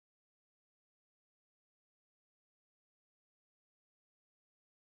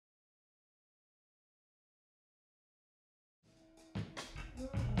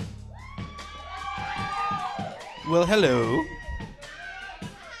Well, hello.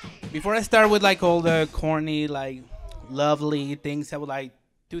 Before I start with like all the corny, like lovely things, I would like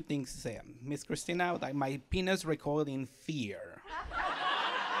two things to say. Miss Christina, like my penis recoiled in fear.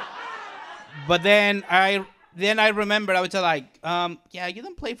 But then I remembered I was just like, yeah, you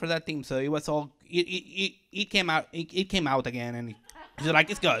didn't play for that team, so it was all it came out it came out again, and he's like,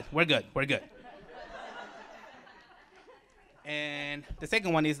 it's good, we're good, we're good. And the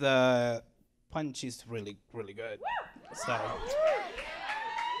second one is the punch is really really good. So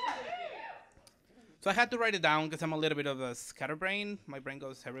I had to write it down because I'm a little bit of a scatterbrain. My brain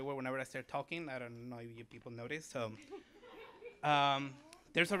goes everywhere whenever I start talking. I don't know if you people notice. So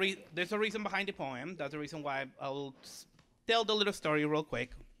there's a reason behind the poem. That's the reason why I'll tell the little story real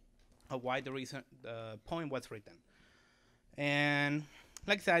quick of why the poem was written. And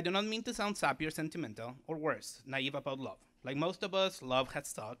like I said, I do not mean to sound sappy or sentimental, or worse, naive about love. Like most of us, love has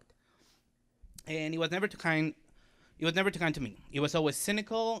sucked, and it was never too kind. It was never too kind to me. It was always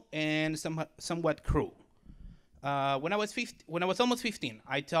cynical and somewhat cruel. When I was almost 15,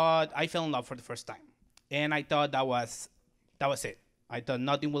 I thought I fell in love for the first time, and I thought that was it. I thought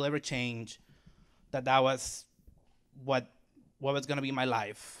nothing will ever change. That was what was gonna be my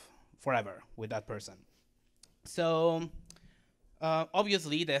life forever with that person. So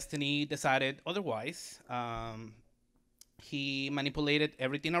obviously, destiny decided otherwise. He manipulated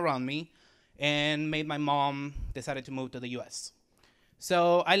everything around me and made my mom decided to move to the US.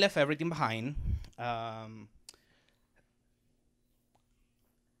 So I left everything behind.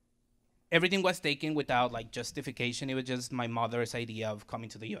 Everything was taken without like justification. It was just my mother's idea of coming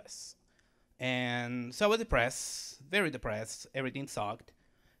to the US. And so I was depressed, very depressed. Everything sucked.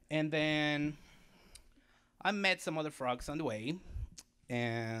 And then I met some other frogs on the way.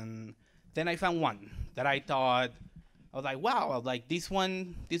 And then I found one that I thought, I was like, wow, like this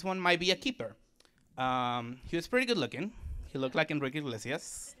one might be a keeper. He was pretty good looking. He looked like Enrique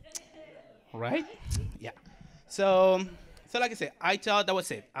Iglesias, right? Yeah. So like I said, I thought that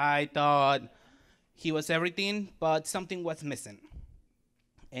was it. I thought he was everything, but something was missing.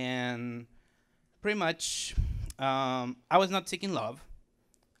 And pretty much, I was not seeking love.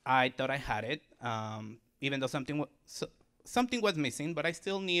 I thought I had it, even though something was missing, but I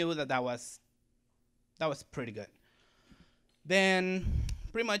still knew that was pretty good. Then,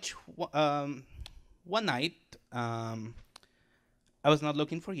 pretty much, one night, I was not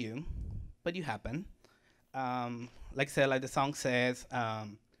looking for you, but you happened. Like I said, like the song says,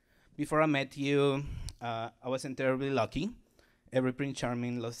 before I met you, I wasn't terribly lucky. Every Prince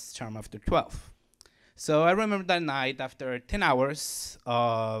Charming lost charm after 12. So I remember that night after 10 hours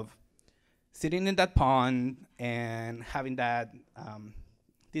of sitting in that pond and having that,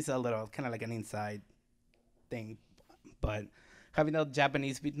 this is a little kind of like an inside thing, but having that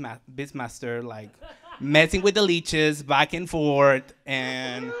Japanese beastmaster like messing with the leeches back and forth,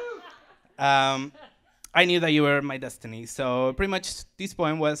 and I knew that you were my destiny. So pretty much this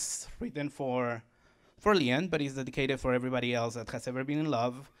poem was written for Leon, but it's dedicated for everybody else that has ever been in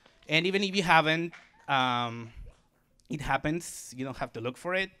love. And even if you haven't, it happens. You don't have to look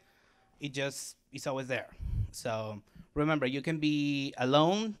for it. It's always there. So remember, you can be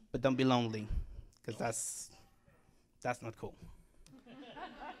alone, but don't be lonely, because that's not cool.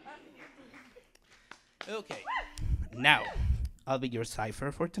 Okay, now I'll be your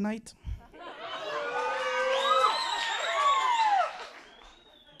cipher for tonight.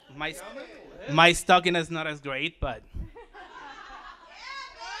 My stocking is not as great, but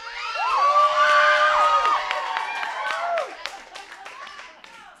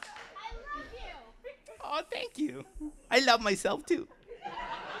oh, thank you. I love myself too.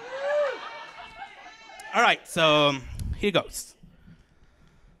 All right, so here goes.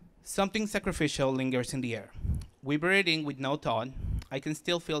 Something sacrificial lingers in the air. Vibrating with no thought, I can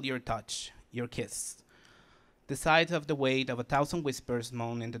still feel your touch, your kiss. The sight of the weight of 1,000 whispers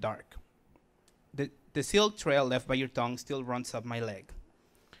moan in the dark. The silk trail left by your tongue still runs up my leg.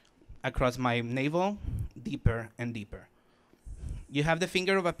 Across my navel, deeper and deeper. You have the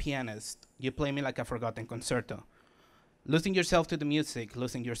finger of a pianist. You play me like a forgotten concerto. Losing yourself to the music,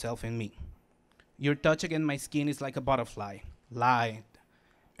 losing yourself in me. Your touch against my skin is like a butterfly, light,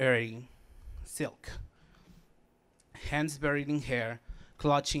 airy, silk. Hands buried in hair,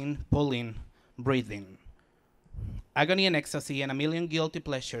 clutching, pulling, breathing. Agony and ecstasy and a million guilty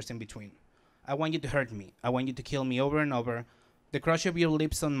pleasures in between. I want you to hurt me. I want you to kill me over and over. The crush of your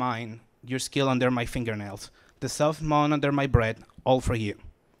lips on mine, your skill under my fingernails, the soft moan under my breath, all for you.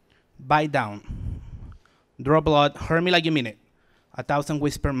 Bite down. Draw blood, hurt me like you mean it. 1,000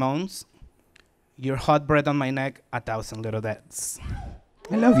 whisper moans. Your hot breath on my neck, 1,000 little deaths.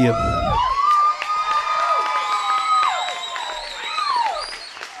 I love you.